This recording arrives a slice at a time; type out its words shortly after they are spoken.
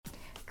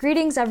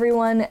Greetings,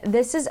 everyone.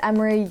 This is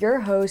Emery, your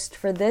host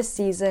for this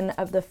season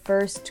of the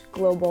First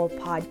Global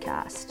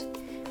Podcast.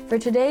 For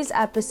today's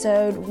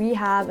episode, we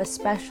have a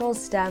special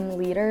STEM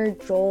leader,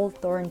 Joel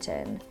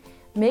Thornton.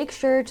 Make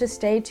sure to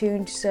stay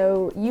tuned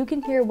so you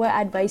can hear what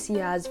advice he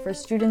has for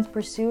students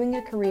pursuing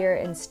a career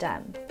in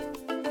STEM.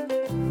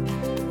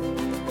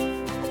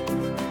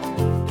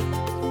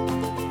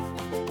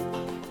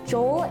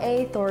 Joel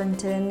A.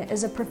 Thornton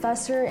is a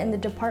professor in the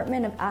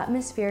Department of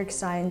Atmospheric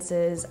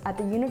Sciences at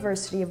the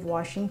University of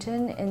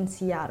Washington in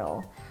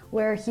Seattle,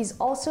 where he's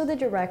also the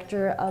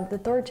director of the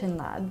Thornton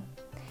Lab.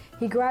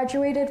 He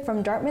graduated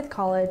from Dartmouth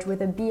College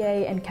with a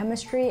BA in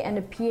chemistry and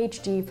a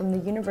PhD from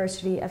the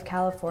University of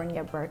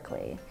California,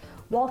 Berkeley.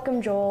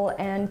 Welcome, Joel,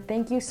 and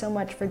thank you so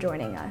much for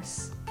joining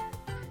us.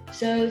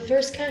 So the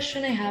first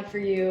question I have for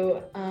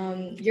you,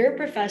 you're a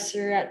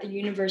professor at the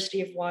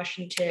University of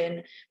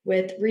Washington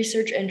with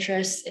research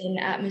interests in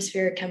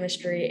atmospheric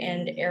chemistry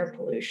and air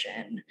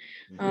pollution.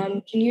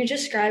 Can you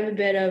describe a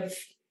bit of,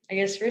 I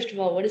guess, first of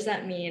all, what does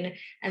that mean?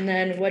 And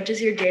then what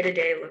does your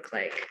day-to-day look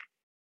like?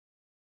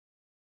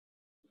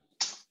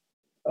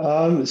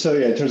 In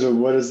terms of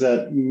what does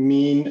that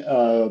mean?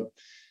 So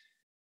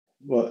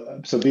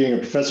being a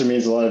professor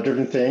means a lot of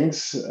different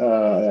things.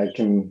 I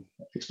can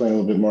explain a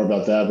little bit more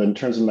about that, but in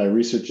terms of my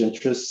research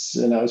interests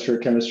in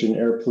atmospheric chemistry and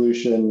air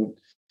pollution,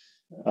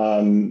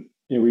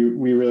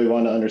 we really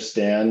want to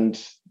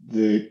understand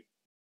the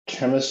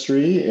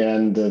chemistry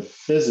and the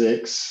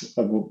physics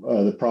of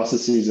the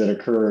processes that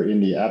occur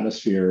in the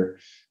atmosphere,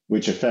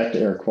 which affect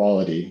air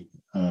quality.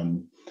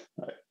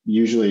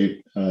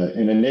 Usually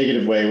in a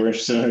negative way, we're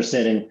interested in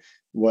understanding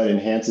what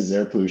enhances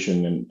air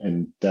pollution,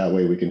 and that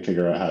way we can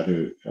figure out how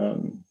to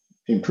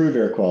improve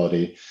air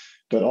quality,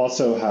 but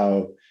also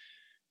how,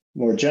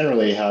 more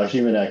generally, how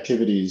human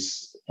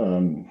activities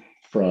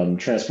from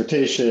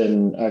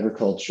transportation,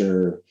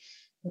 agriculture,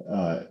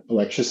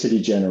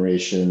 electricity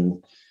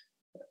generation,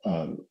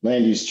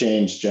 land use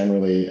change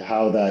generally,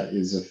 how that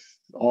is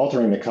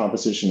altering the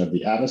composition of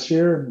the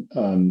atmosphere,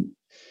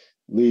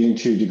 leading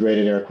to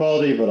degraded air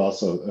quality, but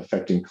also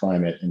affecting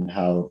climate and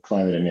how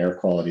climate and air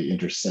quality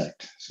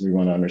intersect. So we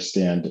want to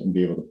understand and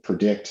be able to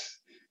predict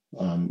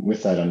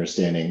with that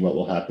understanding what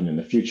will happen in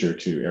the future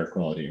to air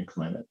quality and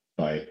climate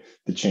by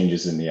the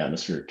changes in the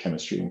atmospheric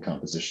chemistry and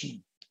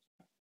composition.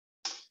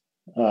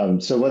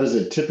 So what does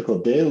a typical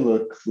day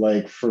look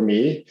like for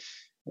me?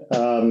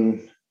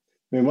 One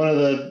of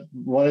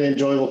the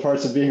enjoyable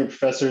parts of being a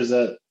professor is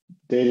that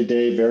day to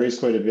day varies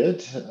quite a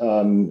bit.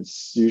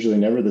 It's usually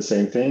never the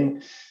same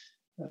thing.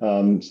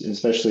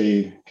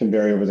 Especially can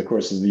vary over the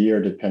course of the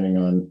year, depending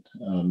on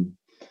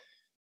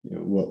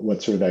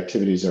what sort of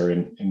activities are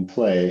in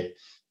play.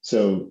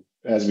 So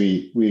as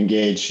we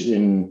engage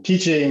in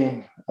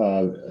teaching,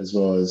 as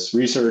well as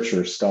research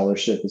or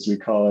scholarship, as we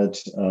call it,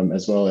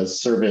 as well as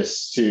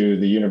service to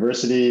the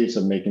university,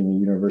 so making the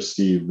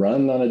university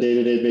run on a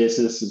day-to-day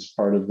basis is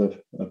part of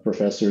the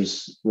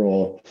professor's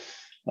role.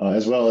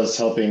 As well as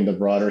helping the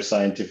broader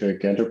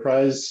scientific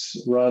enterprise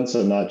run.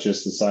 So not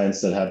just the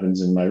science that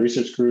happens in my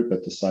research group,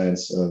 but the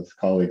science of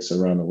colleagues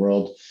around the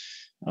world,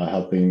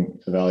 helping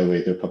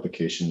evaluate their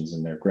publications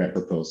and their grant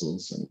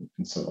proposals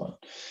and so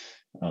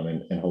on,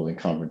 and holding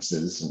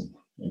conferences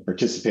and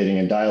participating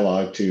in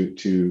dialogue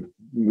to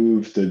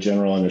move the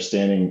general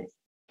understanding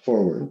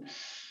forward.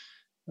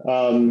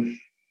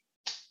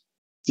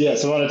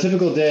 So on a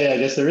typical day, I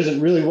guess there isn't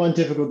really one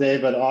typical day,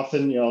 but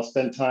often I'll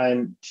spend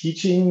time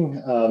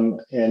teaching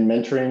and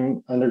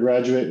mentoring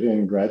undergraduate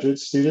and graduate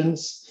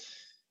students.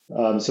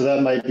 So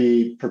that might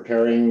be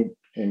preparing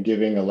and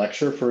giving a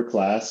lecture for a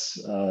class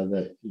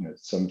that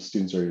some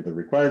students are either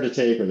required to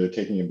take or they're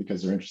taking it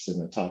because they're interested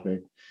in the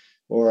topic,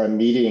 or I'm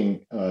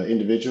meeting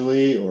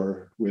individually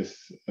or with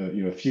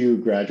a few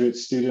graduate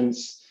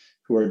students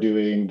who are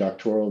doing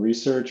doctoral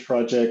research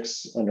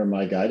projects under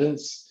my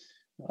guidance.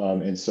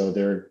 And so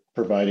they're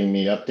providing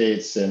me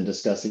updates and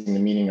discussing the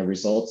meaning of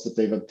results that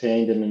they've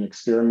obtained in an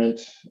experiment,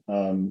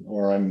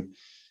 or I'm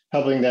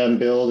helping them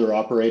build or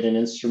operate an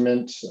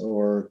instrument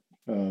or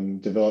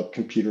develop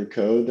computer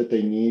code that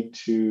they need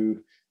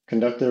to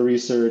conduct their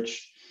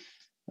research,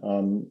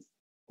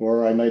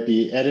 or I might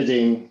be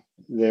editing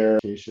their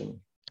application.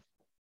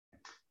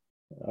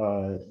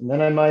 And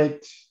then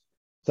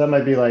that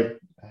might be like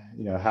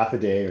half a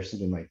day or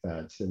something like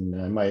that.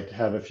 And I might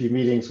have a few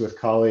meetings with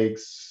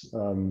colleagues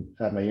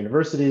at my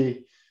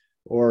university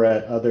or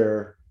at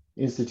other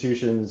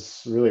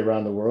institutions really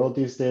around the world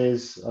these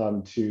days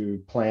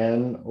to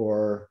plan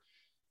or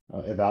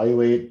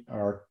evaluate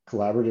our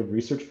collaborative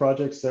research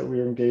projects that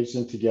we're engaged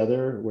in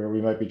together, where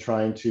we might be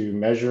trying to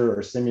measure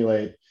or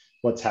simulate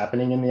what's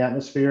happening in the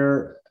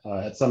atmosphere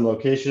at some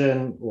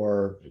location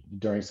or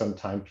during some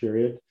time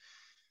period.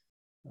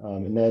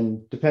 And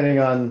then depending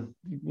on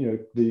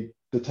the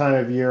time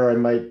of year, I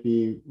might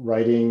be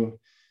writing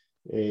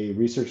a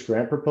research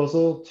grant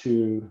proposal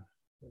to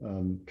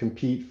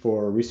compete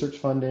for research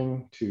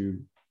funding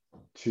to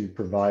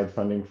provide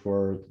funding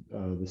for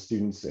the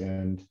students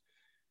and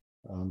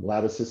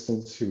lab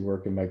assistants who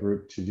work in my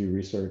group to do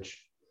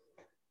research.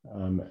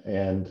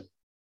 And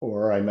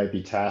or I might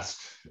be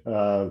tasked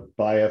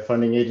by a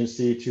funding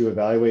agency to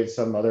evaluate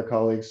some other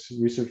colleague's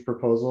research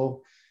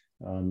proposal,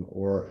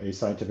 or a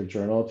scientific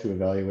journal to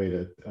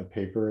evaluate a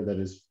paper that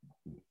is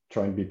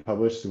trying to be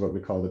published through what we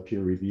call the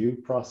peer review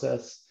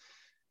process.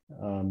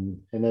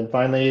 And then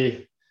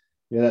finally,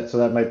 so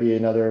that might be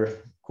another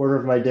quarter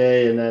of my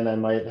day, and then I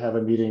might have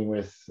a meeting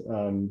with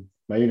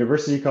my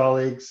university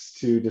colleagues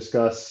to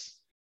discuss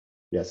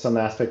some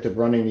aspect of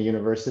running the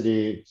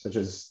university, such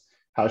as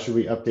how should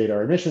we update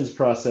our admissions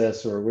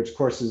process, or which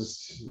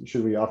courses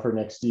should we offer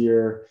next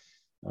year,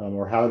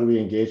 or how do we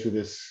engage with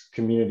this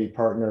community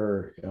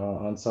partner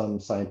on some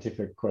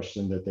scientific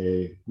question that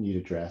they need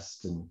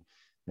addressed, and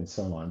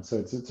so on. So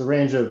it's a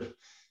range of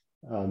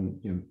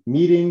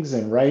meetings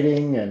and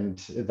writing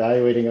and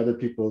evaluating other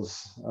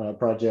people's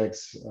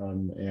projects,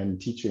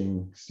 and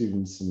teaching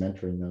students and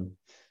mentoring them.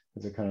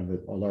 It's a kind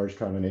of a large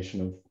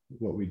combination of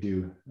what we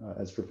do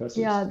as professors.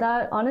 Yeah,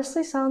 that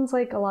honestly sounds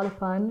like a lot of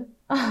fun.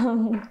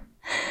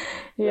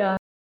 Yeah.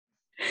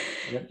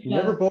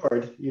 You're never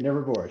bored. You're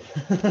never bored.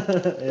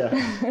 Yeah,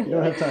 you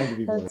don't have time to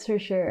be bored. That's for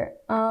sure.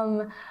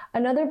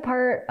 Another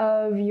part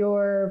of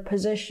your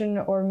position,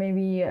 or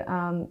maybe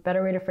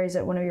better way to phrase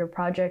it, one of your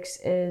projects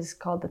is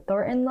called the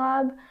Thornton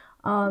Lab.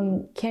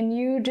 Can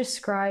you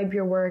describe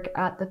your work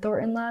at the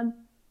Thornton Lab?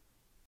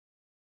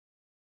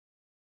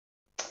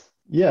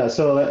 Yeah,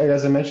 so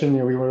as I mentioned,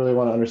 we really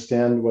want to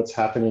understand what's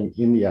happening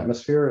in the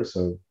atmosphere.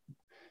 So,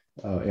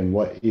 and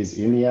what is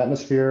in the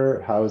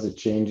atmosphere, how is it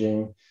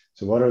changing?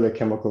 So what are the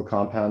chemical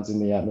compounds in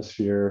the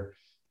atmosphere,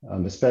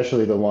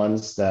 especially the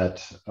ones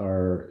that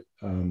are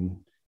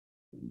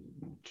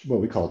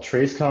what we call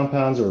trace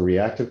compounds or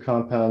reactive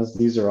compounds.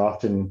 These are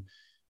often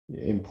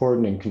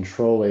important in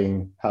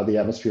controlling how the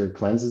atmosphere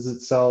cleanses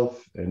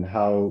itself and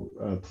how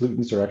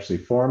pollutants are actually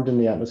formed in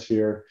the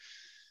atmosphere.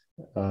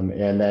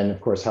 And then, of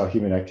course, how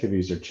human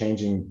activities are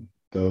changing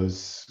the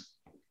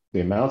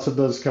amounts of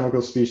those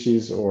chemical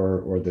species,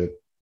 or the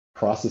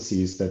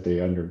processes that they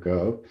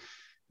undergo.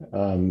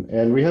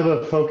 And we have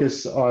a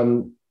focus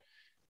on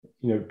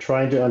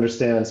trying to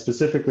understand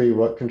specifically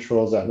what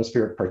controls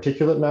atmospheric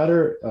particulate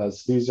matter.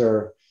 So these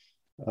are,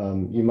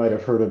 you might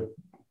have heard of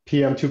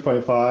PM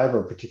 2.5,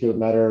 or particulate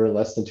matter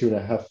less than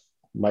 2.5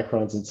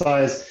 microns in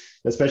size,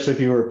 especially if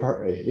you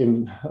were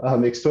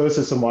exposed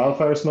to some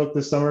wildfire smoke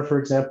this summer, for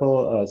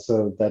example.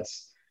 So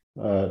that's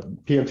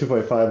PM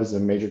 2.5 is a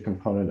major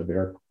component of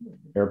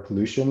air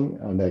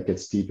pollution that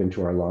gets deep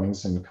into our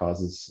lungs and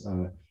causes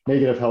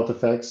negative health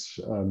effects,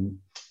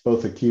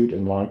 both acute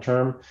and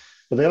long-term.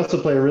 But they also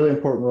play a really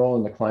important role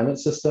in the climate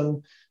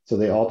system. So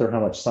they alter how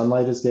much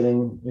sunlight is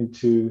getting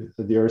into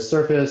the Earth's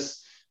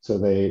surface. So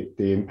they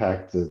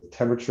impact the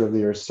temperature of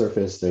the Earth's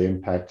surface. They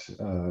impact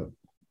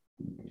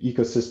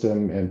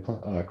ecosystem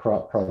and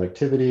crop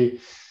productivity.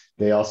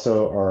 They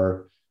also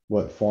are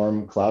what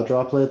form cloud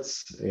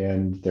droplets,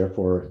 and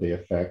therefore they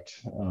affect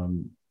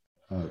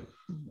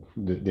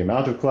the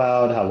amount of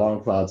cloud, how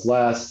long clouds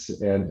last,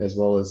 and as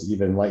well as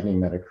even lightning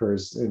that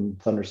occurs in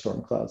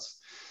thunderstorm clouds.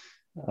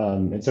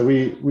 And so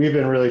we've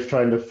been really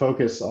trying to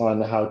focus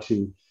on how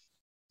to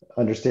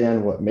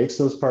understand what makes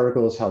those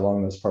particles, how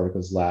long those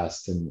particles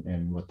last,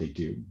 and what they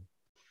do.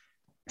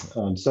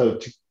 So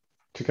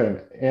to kind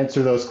of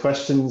answer those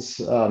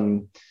questions,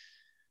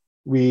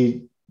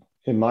 we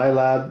in my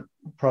lab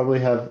probably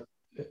have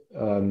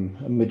a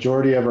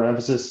majority of our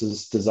emphasis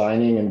is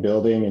designing and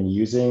building and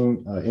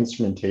using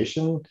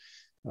instrumentation,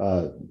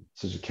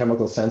 such as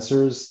chemical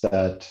sensors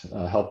that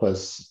help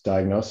us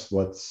diagnose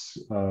what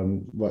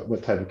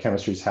type of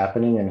chemistry is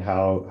happening and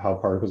how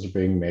particles are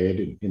being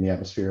made in the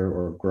atmosphere,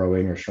 or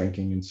growing or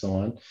shrinking, and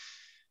so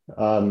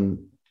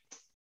on.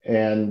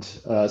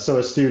 So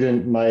a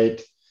student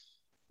might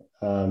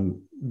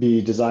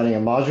be designing a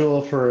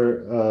module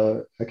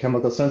for a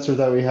chemical sensor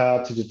that we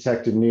have to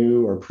detect a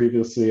new or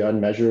previously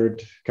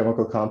unmeasured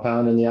chemical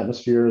compound in the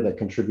atmosphere that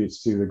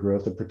contributes to the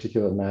growth of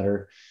particulate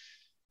matter.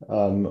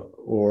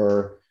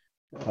 Or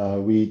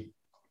we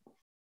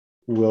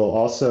will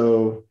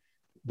also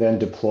then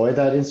deploy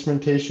that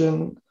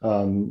instrumentation.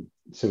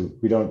 So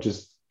we don't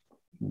just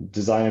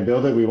design and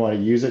build it, we want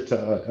to use it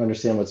to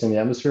understand what's in the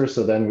atmosphere.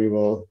 So then we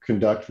will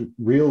conduct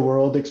real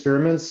world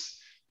experiments,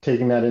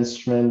 taking that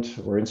instrument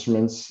or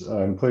instruments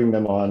and putting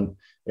them on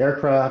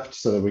aircraft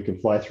so that we can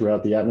fly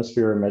throughout the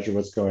atmosphere and measure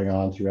what's going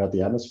on throughout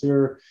the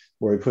atmosphere,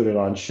 or we put it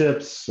on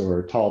ships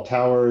or tall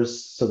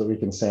towers so that we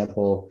can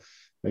sample,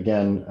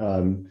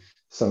 again,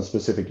 some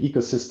specific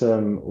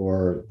ecosystem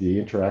or the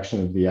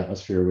interaction of the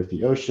atmosphere with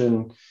the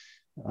ocean.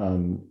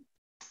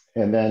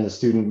 And then the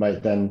student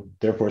might then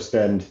therefore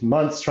spend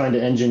months trying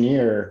to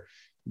engineer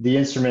the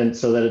instrument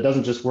so that it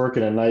doesn't just work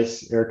in a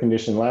nice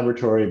air-conditioned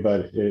laboratory,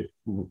 but it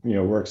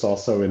works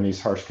also in these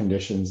harsh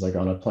conditions, like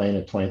on a plane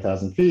at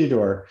 20,000 feet,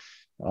 or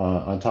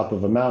on top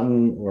of a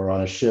mountain, or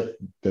on a ship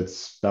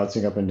that's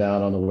bouncing up and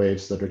down on the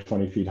waves that are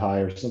 20 feet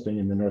high or something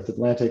in the North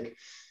Atlantic,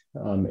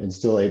 and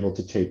still able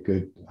to take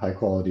good,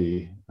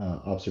 high-quality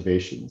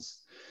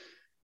observations.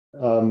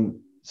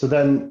 So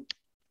then,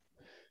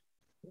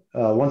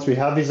 once we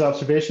have these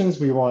observations,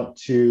 we want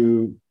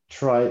to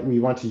we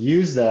want to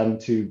use them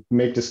to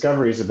make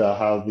discoveries about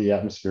how the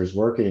atmosphere is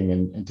working,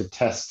 and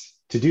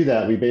to do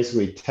that, we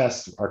basically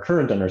test our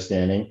current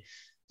understanding.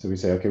 So we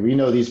say, okay, we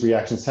know these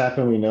reactions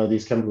happen. We know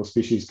these chemical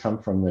species come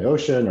from the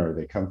ocean, or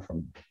they come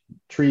from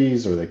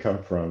trees, or they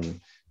come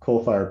from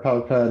coal-fired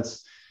power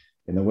plants,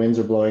 and the winds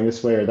are blowing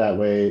this way or that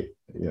way.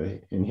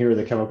 And here are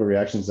the chemical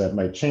reactions that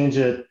might change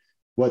it.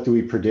 What do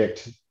we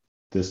predict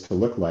this to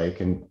look like?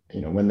 And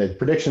when the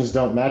predictions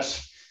don't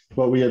match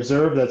what we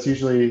observe, that's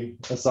usually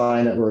a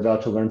sign that we're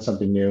about to learn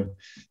something new.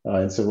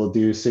 And so we'll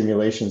do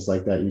simulations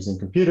like that using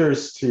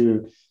computers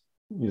to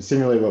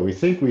simulate what we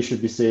think we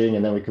should be seeing,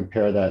 and then we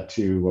compare that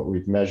to what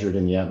we've measured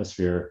in the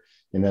atmosphere.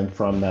 And then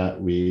from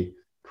that, we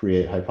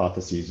create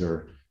hypotheses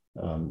or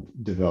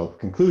develop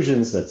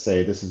conclusions that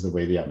say this is the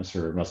way the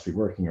atmosphere must be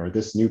working, or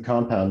this new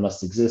compound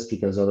must exist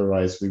because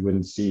otherwise we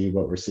wouldn't see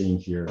what we're seeing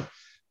here.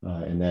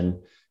 And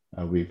then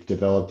we've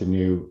developed a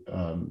new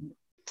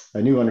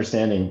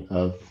understanding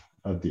of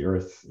the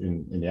Earth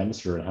in the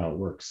atmosphere and how it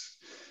works.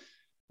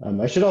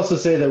 I should also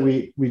say that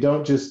we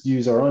don't just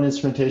use our own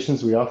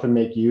instrumentations. We often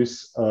make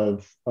use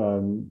of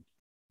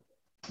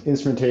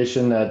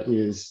instrumentation that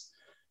is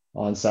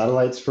on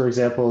satellites, for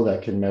example,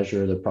 that can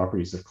measure the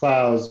properties of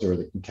clouds, or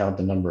they can count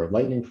the number of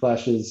lightning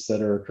flashes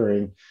that are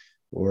occurring,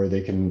 or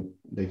they can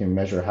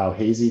measure how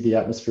hazy the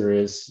atmosphere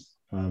is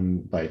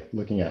by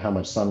looking at how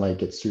much sunlight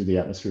gets through the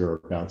atmosphere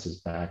or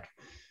bounces back.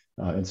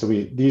 And so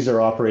these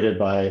are operated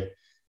by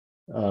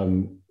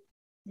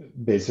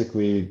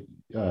basically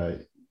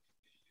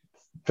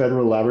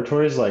federal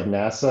laboratories like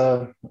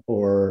NASA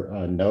or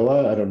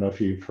NOAA. I don't know if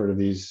you've heard of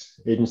these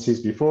agencies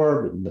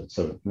before, but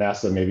so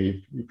NASA,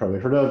 maybe you probably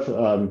heard of.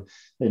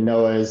 And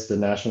NOAA is the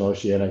National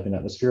Oceanic and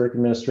Atmospheric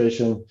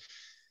Administration.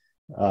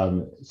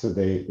 So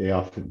they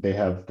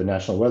have the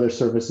National Weather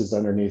Services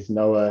underneath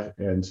NOAA,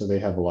 and so they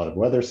have a lot of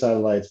weather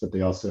satellites, but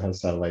they also have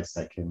satellites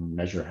that can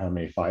measure how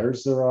many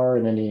fires there are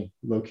in any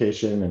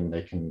location, and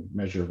they can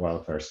measure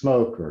wildfire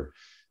smoke or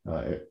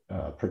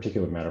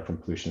particulate matter from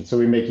pollution. So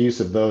we make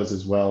use of those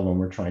as well when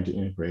we're trying to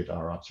integrate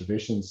our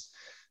observations.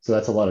 So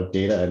that's a lot of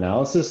data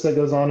analysis that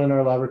goes on in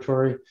our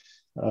laboratory,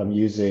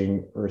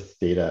 using Earth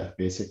data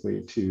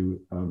basically to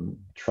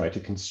try to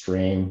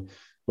constrain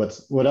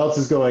what else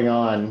is going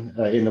on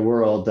in the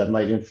world that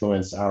might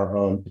influence our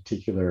own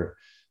particular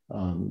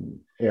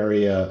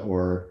area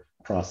or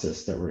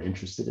process that we're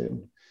interested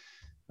in.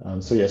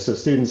 So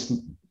students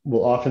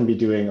will often be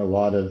doing a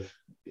lot of,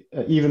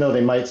 even though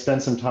they might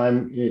spend some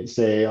time,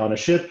 say, on a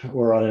ship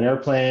or on an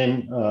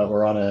airplane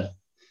or on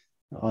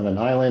an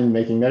island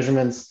making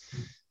measurements,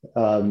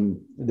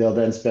 they'll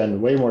then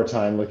spend way more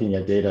time looking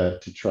at data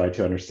to try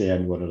to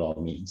understand what it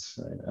all means.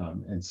 Right?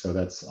 And so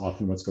that's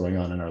often what's going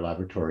on in our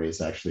laboratory,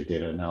 is actually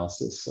data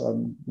analysis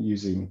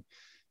using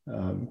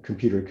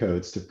computer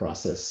codes to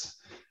process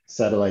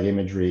satellite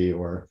imagery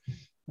or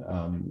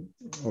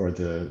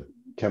the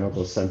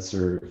chemical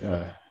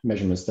sensor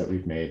measurements that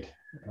we've made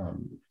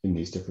in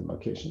these different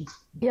locations.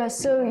 Yeah,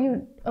 so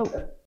you,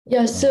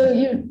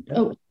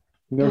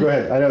 No, go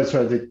ahead. I know I was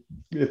trying to think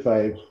if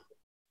I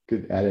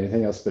could add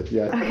anything else, but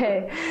yeah.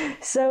 Okay,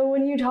 so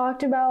when you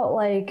talked about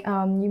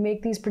you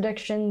make these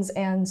predictions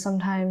and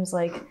sometimes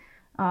they're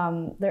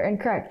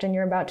incorrect and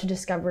you're about to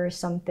discover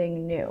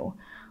something new.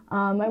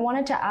 I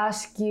wanted to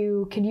ask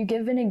you, could you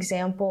give an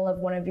example of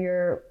one of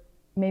your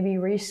maybe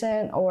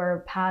recent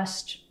or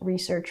past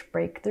research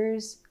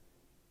breakthroughs?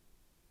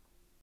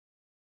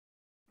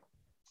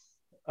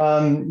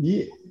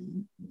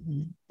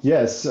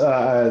 Yes.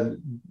 I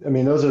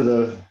mean, those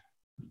are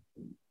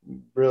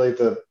really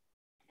the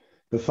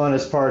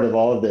funnest part of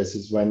all of this,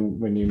 is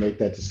when you make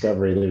that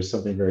discovery. There's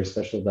something very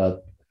special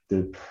about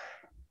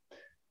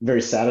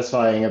very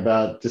satisfying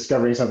about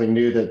discovering something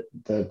new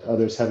that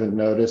others haven't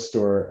noticed,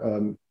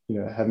 or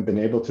haven't been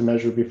able to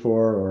measure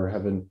before, or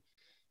haven't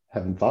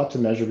thought to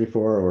measure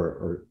before,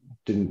 or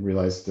didn't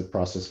realize the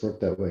process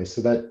worked that way.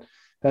 So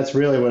that's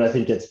really what I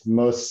think gets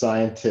most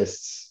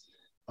scientists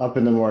up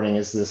in the morning,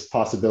 is this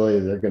possibility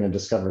that they're going to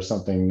discover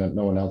something that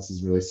no one else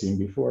has really seen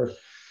before.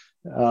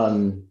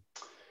 So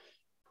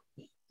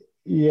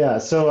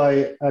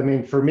I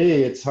mean, for me,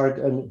 it's hard,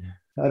 and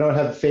I don't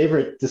have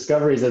favorite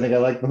discoveries. I think I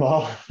like them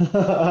all.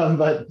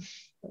 But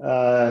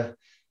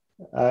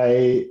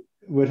I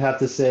would have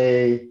to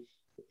say,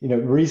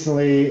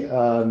 recently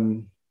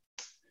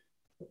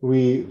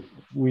we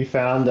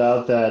found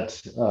out that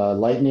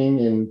lightning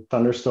in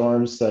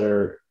thunderstorms that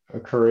are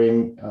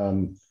occurring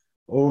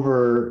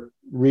over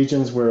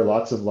regions where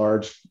lots of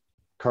large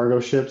cargo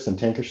ships and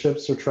tanker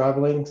ships are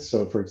traveling.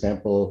 So, for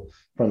example,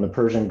 from the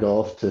Persian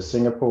Gulf to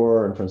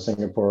Singapore, and from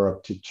Singapore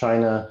up to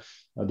China,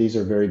 these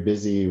are very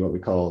busy, what we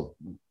call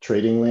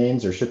trading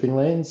lanes or shipping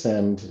lanes.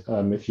 And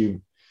if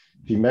you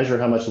measure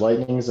how much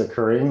lightning is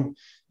occurring,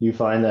 you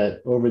find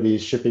that over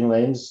these shipping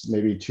lanes,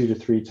 maybe 2 to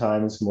 3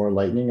 times more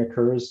lightning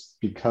occurs,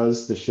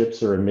 because the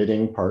ships are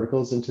emitting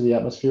particles into the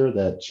atmosphere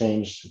that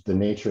change the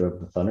nature of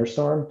the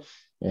thunderstorm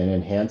and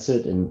enhance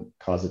it and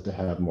cause it to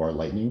have more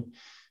lightning.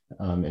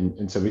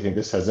 And so we think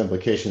this has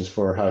implications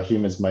for how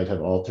humans might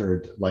have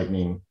altered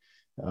lightning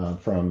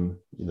from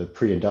the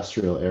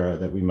pre-industrial era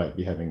that we might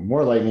be having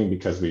more lightning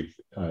because we've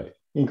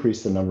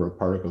increased the number of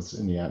particles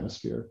in the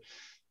atmosphere.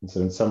 And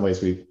so in some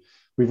ways, we've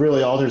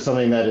really altered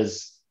something that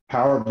is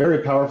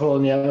very powerful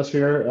in the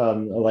atmosphere, a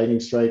lightning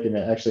strike, and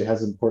it actually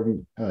has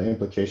important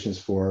implications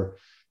for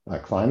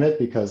climate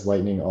because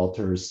lightning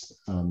alters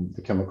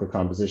the chemical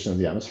composition of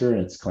the atmosphere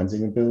and its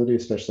cleansing ability,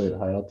 especially at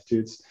high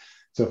altitudes.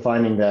 So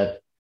finding that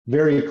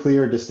very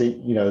clear,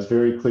 distinct, is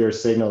very clear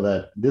signal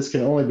that this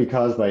can only be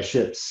caused by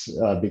ships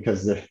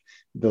because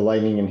the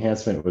lightning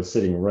enhancement was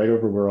sitting right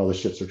over where all the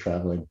ships are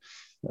traveling.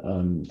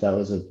 That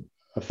was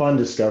a fun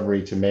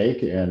discovery to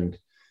make and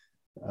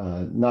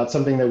not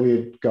something that we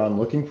had gone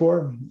looking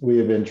for. We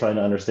had been trying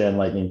to understand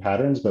lightning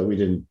patterns, but we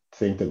didn't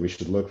think that we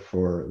should look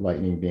for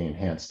lightning being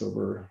enhanced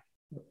over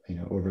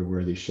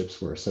where these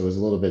ships were. So it was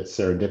a little bit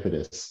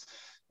serendipitous,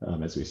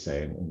 as we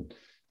say. And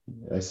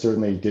I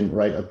certainly didn't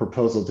write a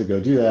proposal to go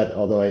do that,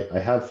 although I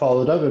have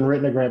followed up and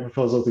written a grant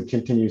proposal to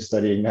continue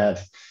studying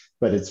that.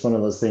 But it's one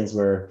of those things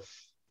where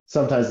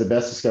sometimes the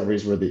best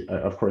discoveries were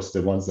of course,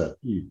 the ones that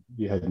you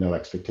had no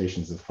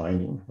expectations of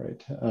finding,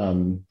 right?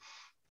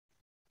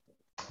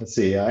 Let's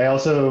see, I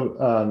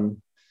also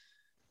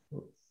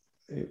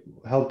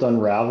helped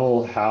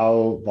unravel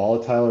how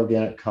volatile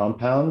organic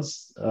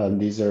compounds,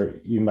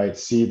 you might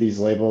see these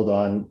labeled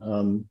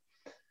on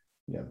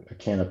a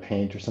can of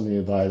paint or something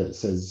you buy that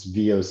says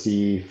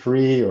VOC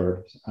free,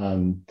 or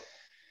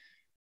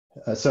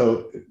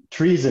so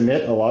trees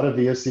emit a lot of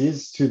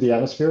VOCs to the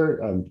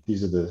atmosphere.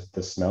 These are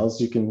the smells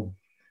you can,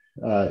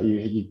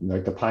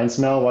 like the pine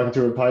smell walking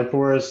through a pine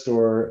forest,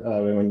 or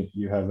when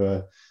you have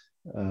a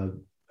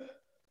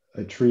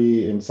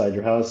tree inside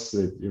your house,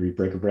 if you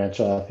break a branch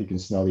off, you can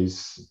smell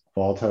these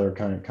volatile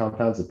organic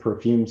compounds. The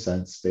perfume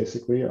scents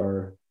basically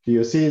are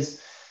VOCs.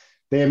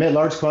 They emit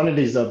large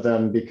quantities of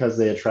them because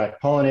they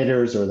attract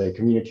pollinators or they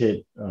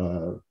communicate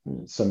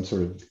some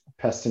sort of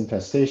pest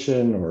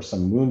infestation or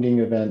some wounding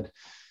event.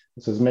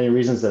 So there's many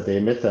reasons that they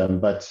emit them,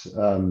 but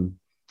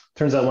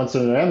turns out once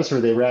they're in the atmosphere,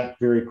 they react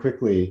very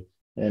quickly.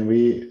 And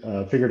we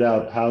figured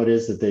out how it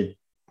is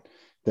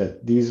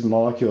that these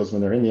molecules,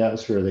 when they're in the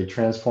atmosphere, they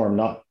transform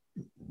not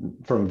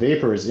from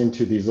vapors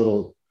into these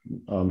little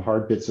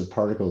hard bits of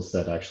particles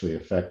that actually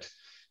affect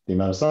the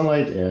amount of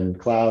sunlight and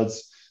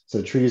clouds.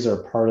 So trees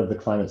are part of the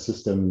climate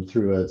system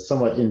through a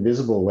somewhat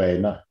invisible way,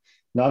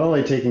 not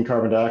only taking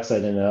carbon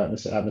dioxide in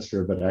the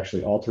atmosphere, but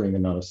actually altering the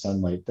amount of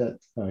sunlight that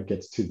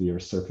gets to the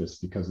Earth's surface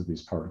because of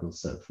these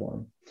particles that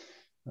form.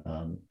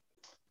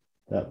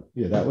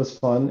 That was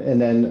fun. And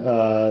then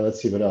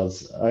let's see what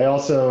else. I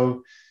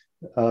also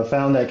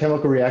found that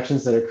chemical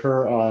reactions that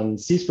occur on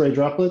sea spray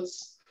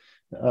droplets,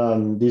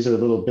 these are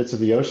little bits of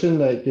the ocean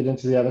that get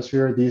into the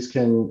atmosphere. These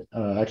can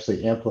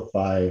actually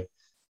amplify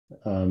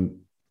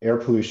air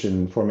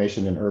pollution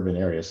formation in urban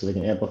areas. So they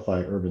can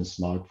amplify urban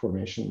smog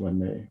formation when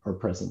they are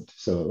present.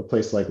 So a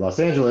place like Los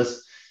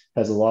Angeles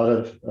has a lot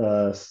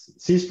of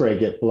sea spray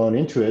get blown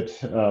into it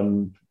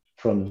from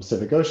the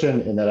Pacific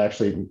Ocean, and that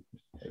actually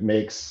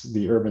makes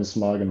the urban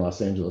smog in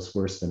Los Angeles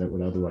worse than it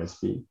would otherwise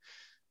be.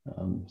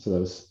 So that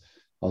was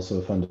also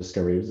a fun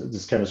discovery. It was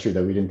this chemistry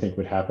that we didn't think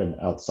would happen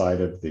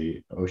outside of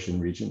the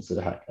ocean regions,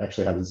 that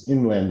actually happens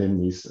inland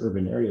in these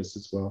urban areas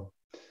as well.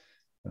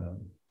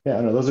 Yeah, I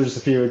don't know, those are just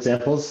a few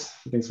examples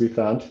of things we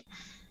found.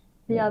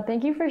 Yeah,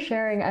 thank you for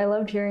sharing. I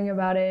loved hearing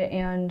about it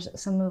and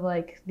some of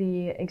like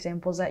the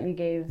examples that you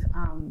gave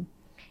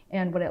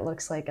and what it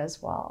looks like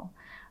as well.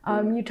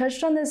 You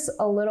touched on this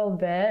a little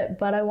bit,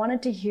 but I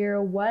wanted to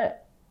hear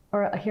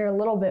hear a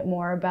little bit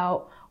more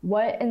about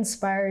what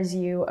inspires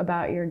you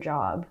about your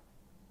job.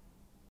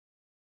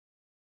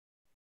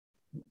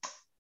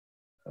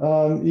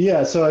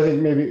 Yeah, so I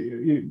think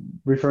maybe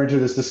referring to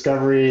this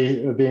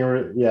discovery of being,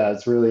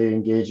 it's really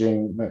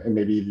engaging, and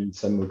maybe even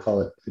some would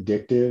call it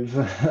addictive.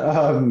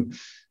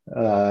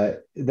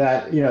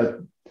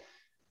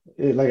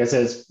 Like I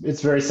said,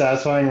 it's very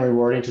satisfying and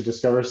rewarding to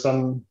discover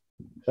some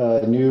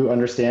new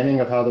understanding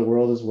of how the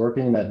world is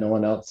working that no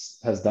one else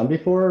has done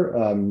before.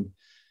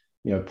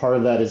 Part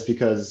of that is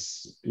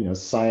because,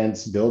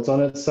 science builds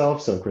on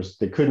itself. So of course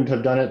they couldn't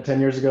have done it 10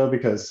 years ago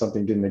because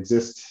something didn't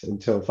exist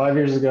until 5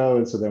 years ago.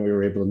 And so then we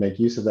were able to make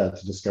use of that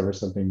to discover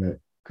something that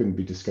couldn't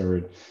be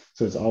discovered.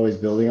 So it's always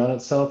building on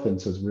itself.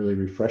 And so it's really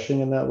refreshing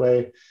in that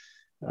way.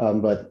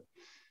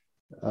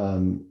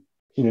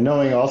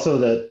 Knowing also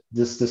that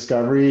this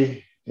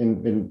discovery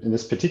in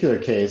this particular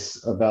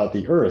case about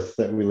the Earth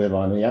that we live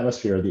on, the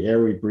atmosphere, the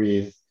air we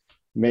breathe,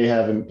 may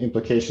have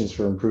implications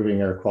for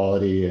improving air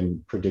quality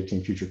and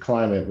predicting future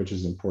climate, which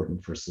is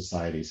important for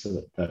society.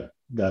 So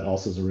that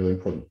also is a really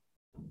important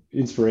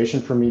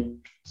inspiration for me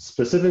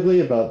specifically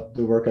about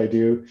the work I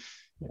do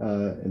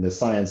and the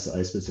science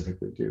I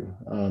specifically do.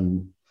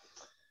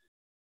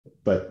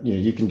 But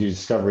you can do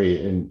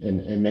discovery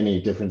in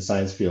many different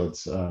science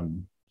fields.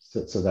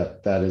 So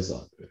that is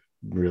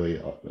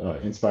really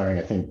inspiring,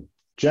 I think,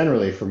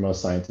 generally for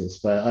most scientists.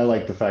 But I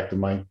like the fact that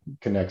mine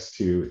connects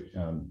to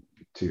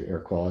air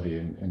quality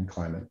and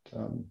climate.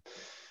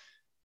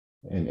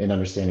 and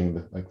understanding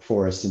the like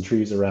forests and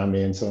trees around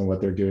me and so on, what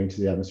they're doing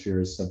to the atmosphere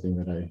is something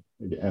that I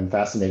am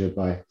fascinated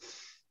by.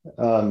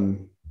 So,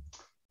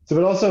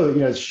 but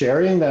also,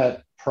 sharing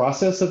that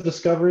process of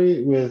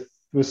discovery with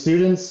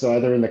students, so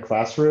either in the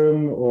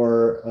classroom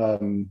or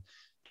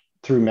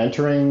through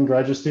mentoring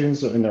graduate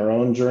students in their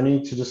own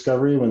journey to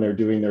discovery when they're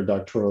doing their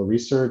doctoral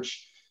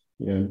research,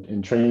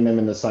 and training them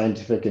in the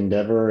scientific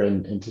endeavor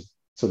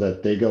so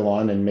that they go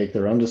on and make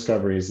their own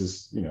discoveries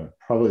is,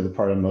 probably the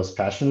part I'm most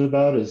passionate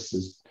about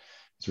is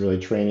really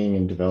training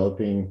and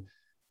developing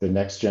the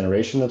next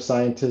generation of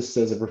scientists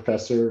as a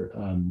professor.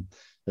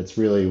 That's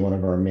really one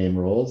of our main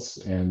roles.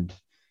 And,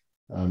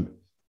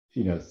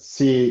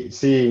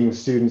 seeing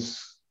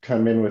students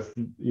come in with,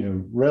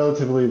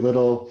 relatively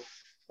little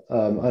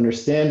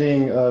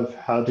understanding of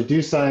how to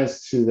do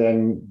science to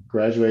then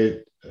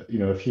graduate,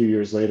 a few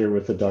years later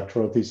with a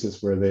doctoral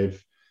thesis where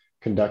they've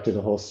conducted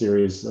a whole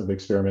series of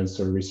experiments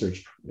or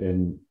research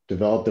and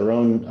developed their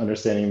own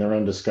understanding, their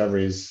own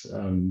discoveries,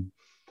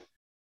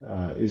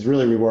 is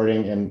really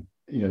rewarding. And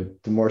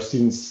the more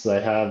students I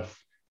have,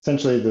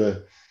 essentially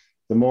the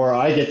more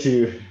I get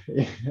to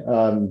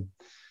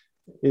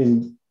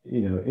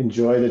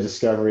enjoy the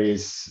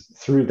discoveries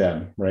through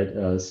them,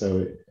 right?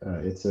 So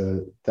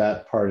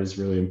that part is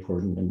really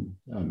important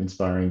and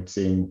inspiring,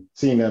 seeing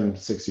them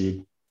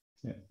succeed.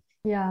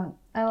 Yeah,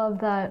 I love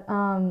that.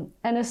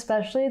 And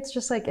especially it's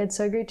just like, it's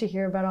so great to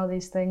hear about all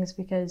these things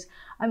because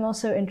I'm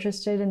also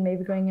interested in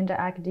maybe going into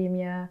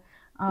academia.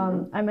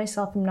 I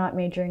myself am not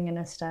majoring in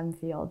a STEM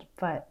field,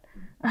 but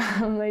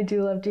I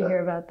do love to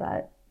hear about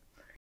that.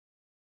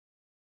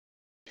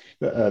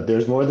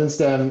 There's more than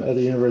STEM at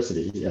the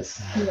university,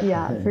 yes.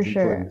 Yeah, for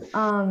sure.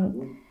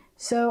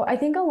 So I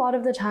think a lot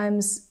of the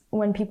times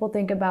when people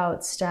think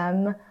about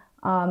STEM,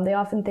 they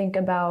often think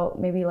about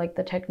maybe like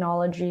the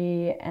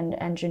technology and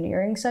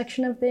engineering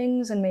section of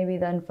things, and maybe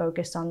then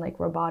focused on like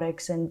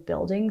robotics and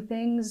building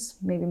things,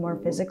 maybe more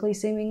physically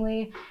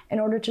seemingly, in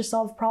order to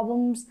solve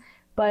problems.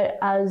 But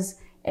as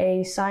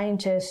a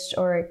scientist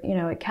or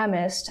a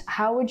chemist,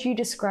 how would you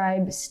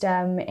describe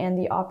STEM and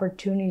the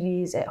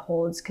opportunities it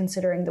holds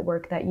considering the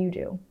work that you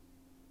do?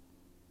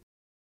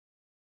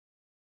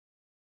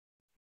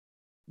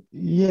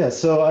 Yeah,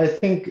 so I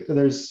think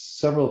there's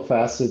several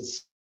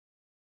facets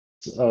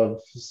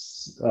of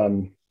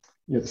STEM,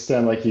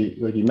 like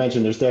you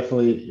mentioned. There's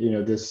definitely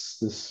this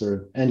sort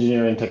of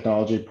engineering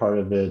technology part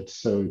of it.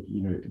 So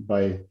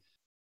by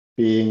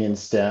being in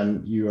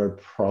STEM, you are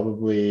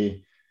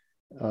probably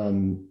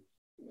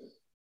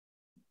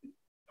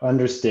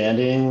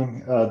understanding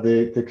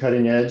the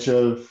cutting edge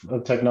of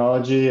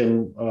technology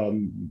and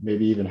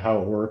maybe even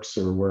how it works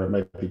or where it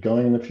might be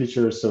going in the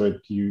future. So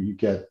you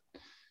get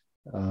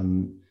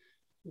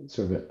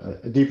sort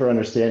of a deeper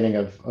understanding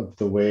of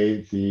the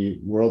way the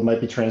world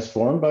might be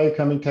transformed by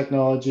coming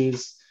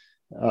technologies.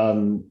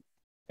 And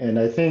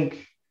I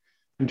think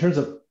in terms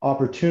of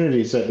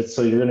opportunities,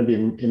 so you're going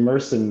to be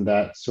immersed in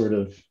that sort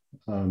of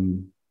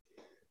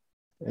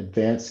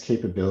advanced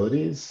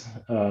capabilities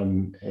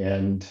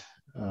and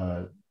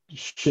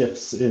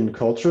shifts in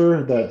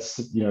culture that's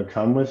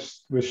come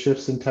with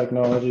shifts in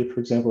technology, for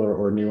example,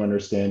 or new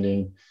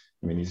understanding.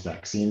 I mean, these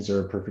vaccines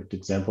are a perfect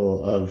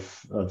example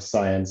of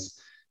science.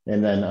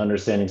 And then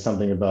understanding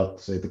something about,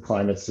 say, the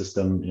climate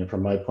system,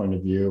 from my point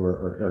of view,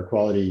 or air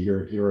quality,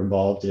 you're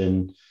involved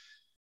in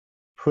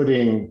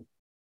putting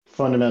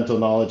fundamental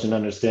knowledge and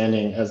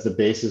understanding as the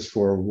basis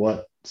for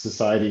what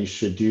society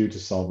should do to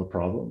solve a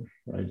problem,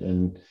 right?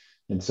 And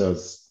so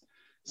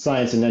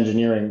science and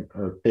engineering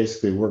are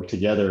basically work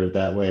together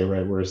that way,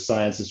 right? Where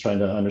science is trying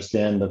to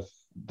understand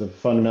the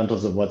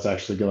fundamentals of what's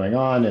actually going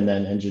on, and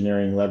then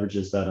engineering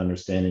leverages that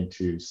understanding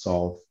to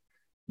solve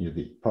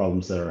the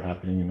problems that are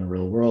happening in the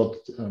real world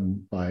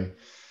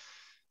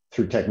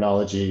through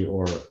technology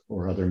or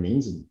other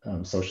means,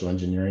 and social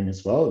engineering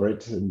as well,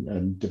 right?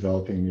 And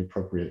developing the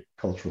appropriate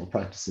cultural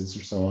practices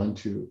or so on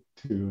to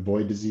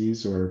avoid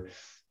disease or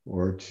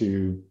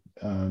to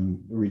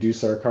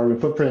reduce our carbon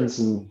footprints.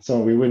 And so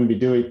we wouldn't be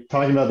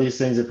talking about these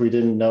things if we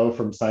didn't know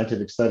from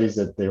scientific studies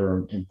that they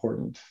were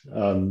important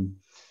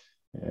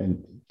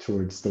and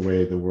towards the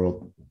way the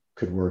world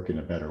could work in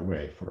a better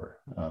way for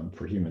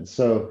humans.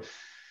 So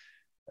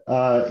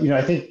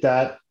I think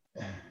that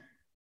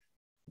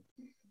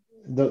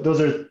those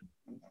are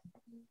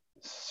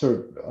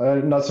sort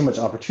of not so much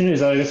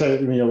opportunities. I guess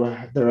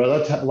there are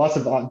lots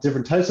of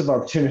different types of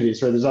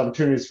opportunities, right? There's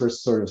opportunities for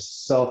sort of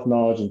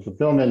self-knowledge and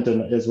fulfillment,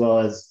 and as well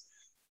as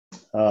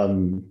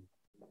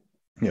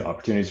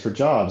opportunities for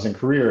jobs and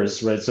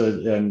careers, right? So,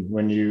 and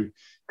when you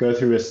go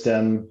through a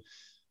STEM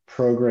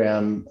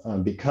program,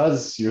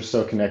 because you're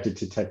so connected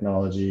to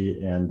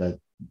technology, and that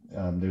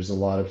there's a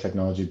lot of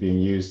technology being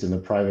used in the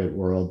private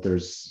world,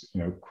 there's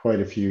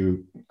quite a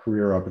few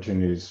career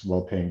opportunities,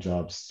 well-paying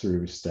jobs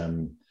through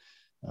STEM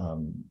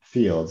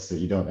fields that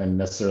you don't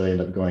necessarily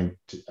end up going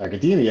to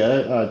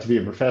academia to be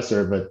a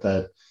professor, but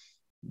that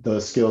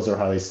those skills are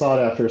highly sought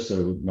after.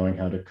 So knowing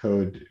how to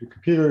code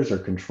computers or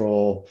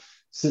control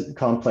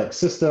complex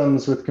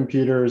systems with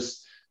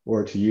computers,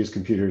 or to use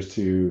computers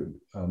to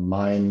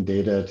mine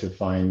data to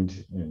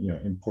find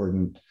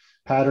important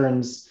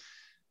patterns.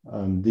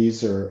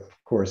 These are,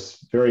 of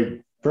course,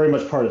 very, very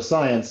much part of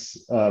science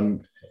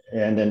and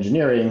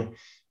engineering,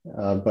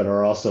 but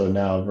are also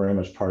now very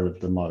much part of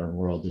the modern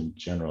world in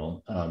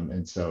general.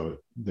 And so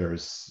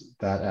there's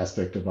that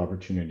aspect of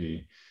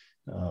opportunity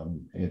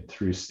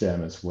through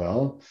STEM as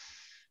well.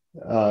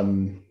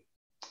 Let's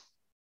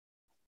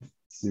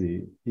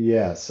see,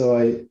 yeah.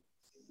 So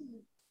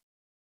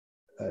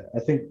I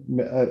think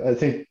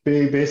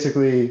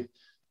basically,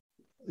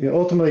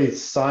 ultimately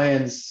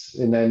science,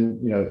 and then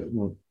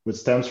what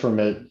stems from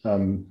it,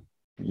 the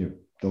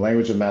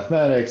language of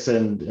mathematics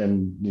and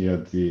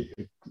the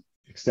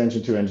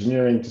extension to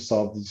engineering to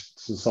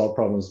solve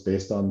problems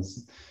based on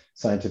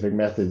scientific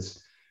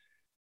methods.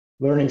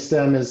 Learning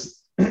STEM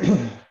is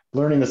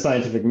learning the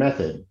scientific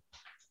method,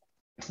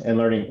 and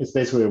learning is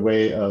basically a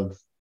way of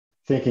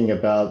thinking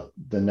about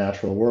the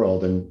natural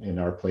world and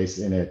our place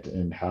in it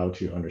and how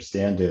to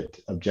understand it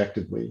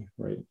objectively,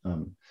 right?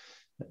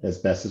 As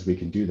best as we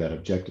can do that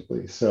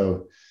objectively.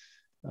 So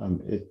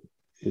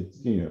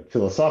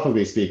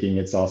philosophically speaking,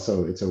 it's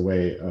a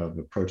way of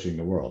approaching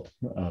the world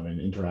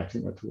and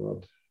interacting with the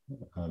world.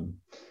 And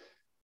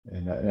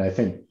I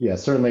think, yeah,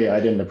 certainly I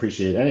didn't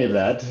appreciate any of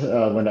that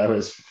when I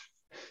was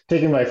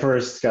taking my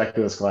first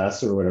calculus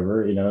class or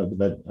whatever,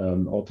 but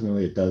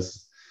ultimately it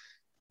does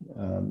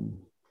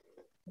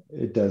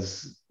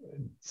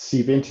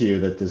seep into you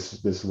that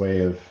this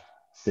way of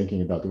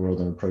thinking about the world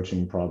and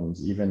approaching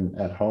problems, even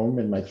at home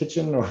in my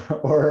kitchen, or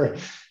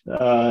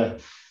when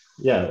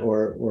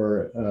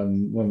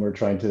we're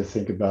trying to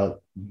think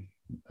about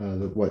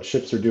what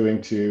ships are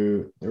doing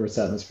to the Earth's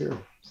atmosphere.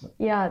 So.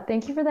 Yeah,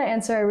 thank you for that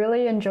answer. I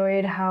really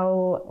enjoyed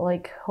how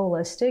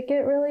holistic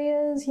it really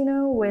is,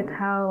 with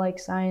how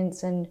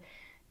science and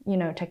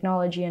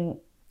technology and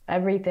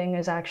everything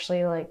is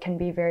actually can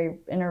be very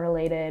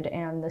interrelated,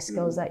 and the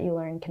skills that you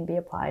learn can be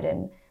applied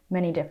in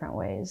many different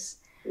ways.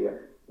 Yeah.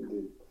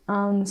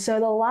 So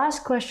the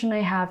last question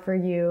I have for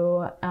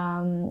you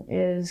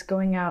is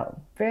going out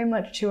very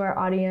much to our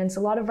audience. A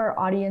lot of our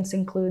audience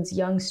includes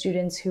young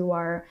students who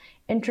are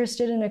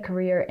interested in a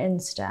career in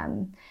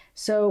STEM.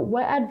 So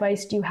what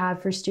advice do you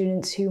have for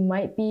students who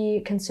might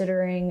be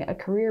considering a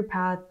career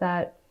path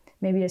that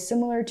maybe is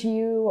similar to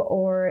you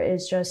or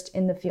is just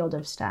in the field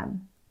of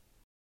STEM?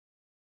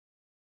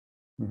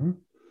 Mm-hmm.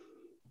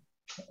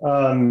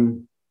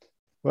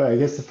 Well, I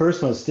guess the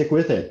first one, stick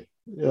with it.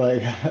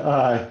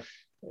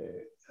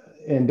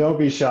 And don't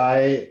be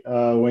shy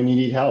when you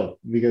need help,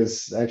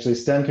 because actually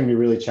STEM can be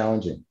really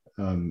challenging.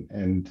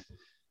 And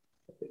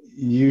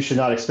you should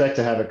not expect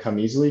to have it come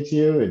easily to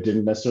you. It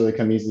didn't necessarily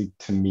come easily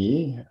to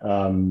me.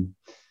 I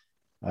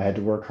had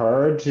to work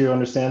hard to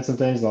understand some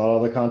things. Not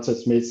all the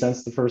concepts made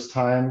sense the first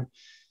time.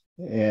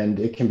 And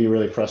it can be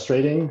really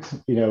frustrating,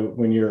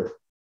 when you're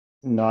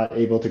not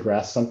able to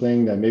grasp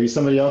something that maybe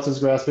somebody else is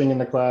grasping in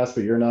the class,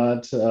 but you're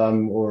not,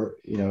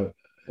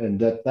 and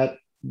that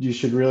you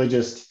should really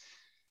just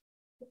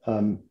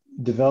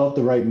develop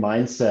the right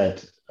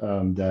mindset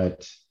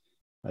that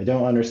I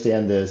don't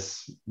understand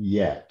this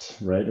yet,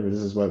 right? Or this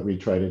is what we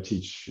try to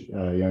teach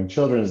young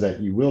children, is that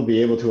you will be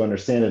able to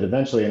understand it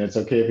eventually, and it's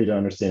okay if you don't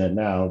understand it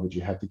now, but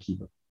you have to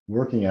keep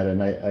working at it.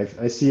 And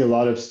I see a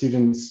lot of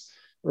students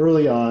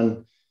early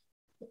on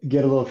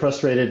get a little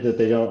frustrated that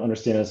they don't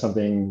understand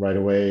something right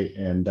away,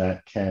 and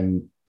that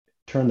can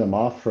turn them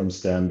off from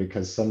STEM,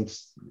 because some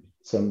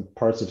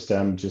parts of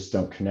STEM just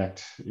don't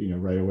connect,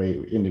 right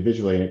away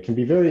individually, and it can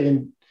be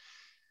very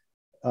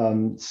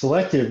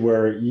selective,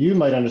 where you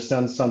might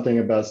understand something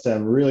about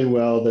STEM really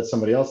well that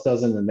somebody else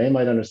doesn't, and they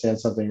might understand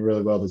something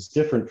really well that's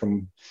different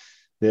from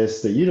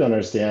this that you don't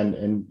understand,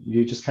 and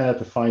you just kind of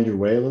have to find your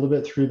way a little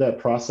bit through that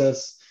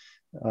process,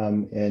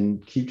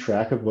 and keep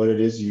track of what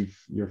it is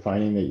you're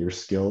finding that you're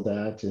skilled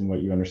at and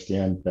what you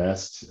understand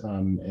best,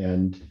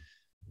 and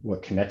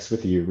what connects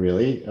with you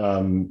really,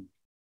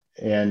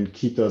 and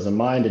keep those in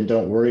mind, and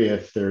don't worry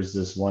if there's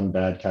this one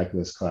bad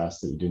calculus class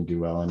that you didn't do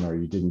well in, or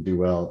you didn't do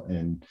well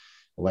in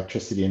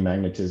electricity and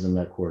magnetism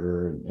that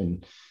quarter.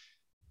 And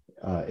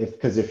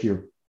if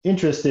you're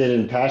interested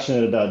and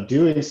passionate about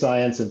doing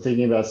science and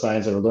thinking about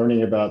science or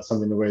learning about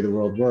something, the way the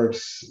world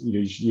works,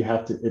 you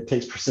have to, it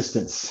takes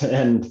persistence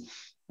and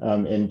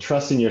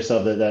trusting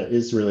yourself that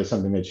is really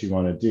something that you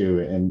want to do,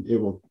 and it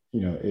will,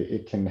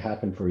 it can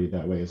happen for you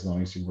that way, as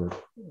long as you work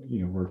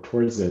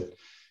towards it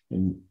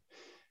and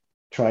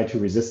try to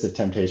resist the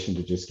temptation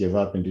to just give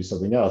up and do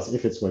something else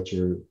if it's what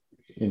you're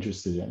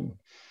interested in.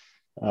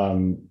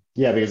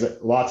 Because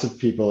lots of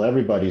people,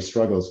 everybody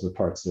struggles with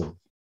parts of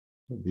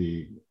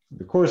the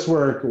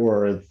coursework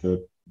or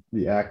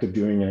the act of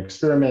doing an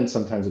experiment.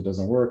 Sometimes it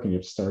doesn't work and you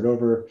have to start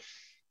over.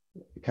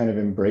 Kind of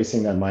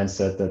embracing that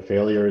mindset that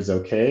failure is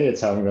okay.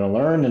 It's how I'm going to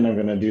learn, and I'm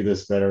going to do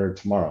this better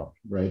tomorrow,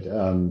 right?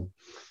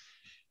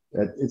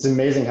 It's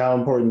amazing how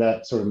important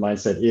that sort of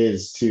mindset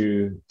is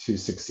to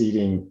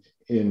succeeding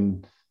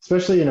in,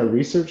 especially in a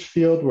research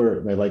field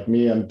where, like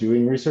me, I'm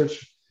doing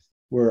research,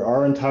 where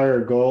our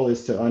entire goal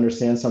is to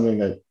understand something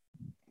that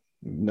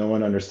no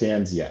one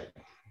understands yet.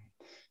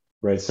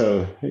 right?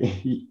 So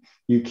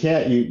you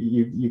can't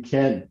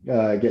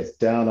get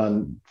down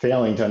on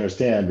failing to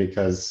understand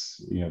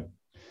because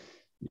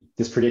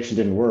this prediction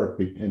didn't work,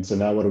 and so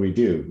now what do we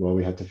do? Well,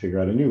 we have to figure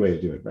out a new way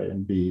to do it, right,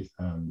 and be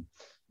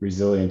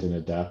resilient and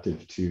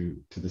adaptive to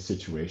the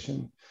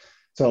situation.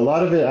 So a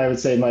lot of it, I would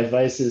say, my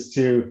advice is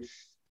to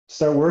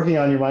start working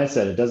on your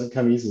mindset. It doesn't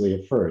come easily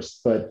at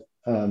first, but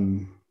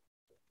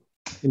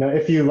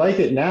if you like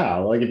it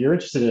now, like if you're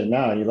interested in it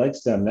now and you like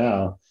STEM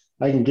now,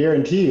 I can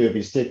guarantee you, if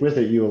you stick with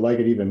it, you will like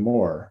it even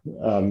more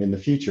in the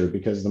future,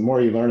 because the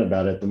more you learn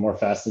about it, the more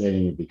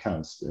fascinating it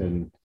becomes.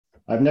 And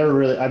I've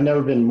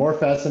never been more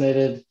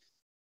fascinated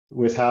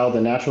with how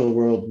the natural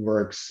world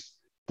works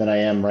than I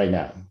am right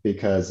now,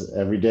 because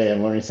every day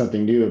I'm learning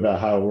something new about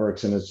how it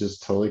works, and it's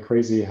just totally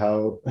crazy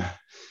how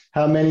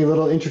many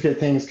little intricate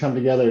things come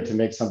together to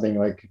make something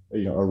like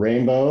a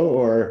rainbow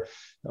or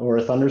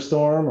a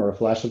thunderstorm or a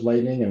flash of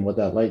lightning, and what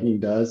that lightning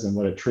does and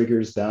what it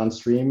triggers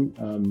downstream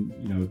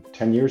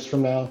 10 years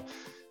from now.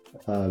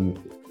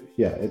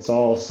 It's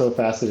all so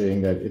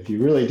fascinating that if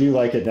you really do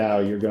like it now,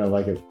 you're going to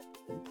like it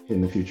in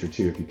the future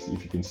too,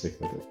 if you can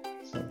stick with it.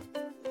 So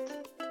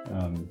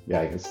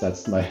I guess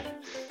that's my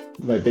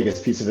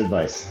biggest piece of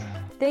advice.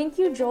 Thank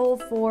you, Joel,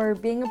 for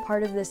being a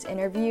part of this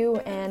interview,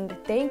 and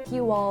thank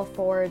you all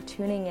for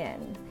tuning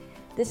in.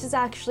 This is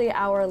actually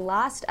our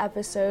last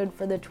episode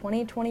for the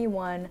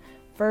 2021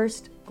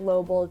 First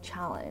Global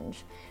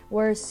Challenge.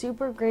 We're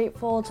super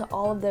grateful to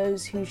all of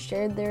those who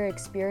shared their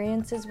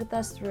experiences with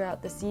us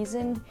throughout the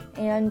season,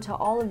 and to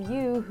all of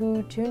you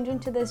who tuned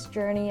into this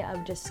journey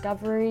of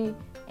discovery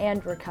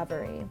and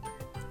recovery.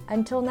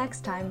 Until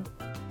next time.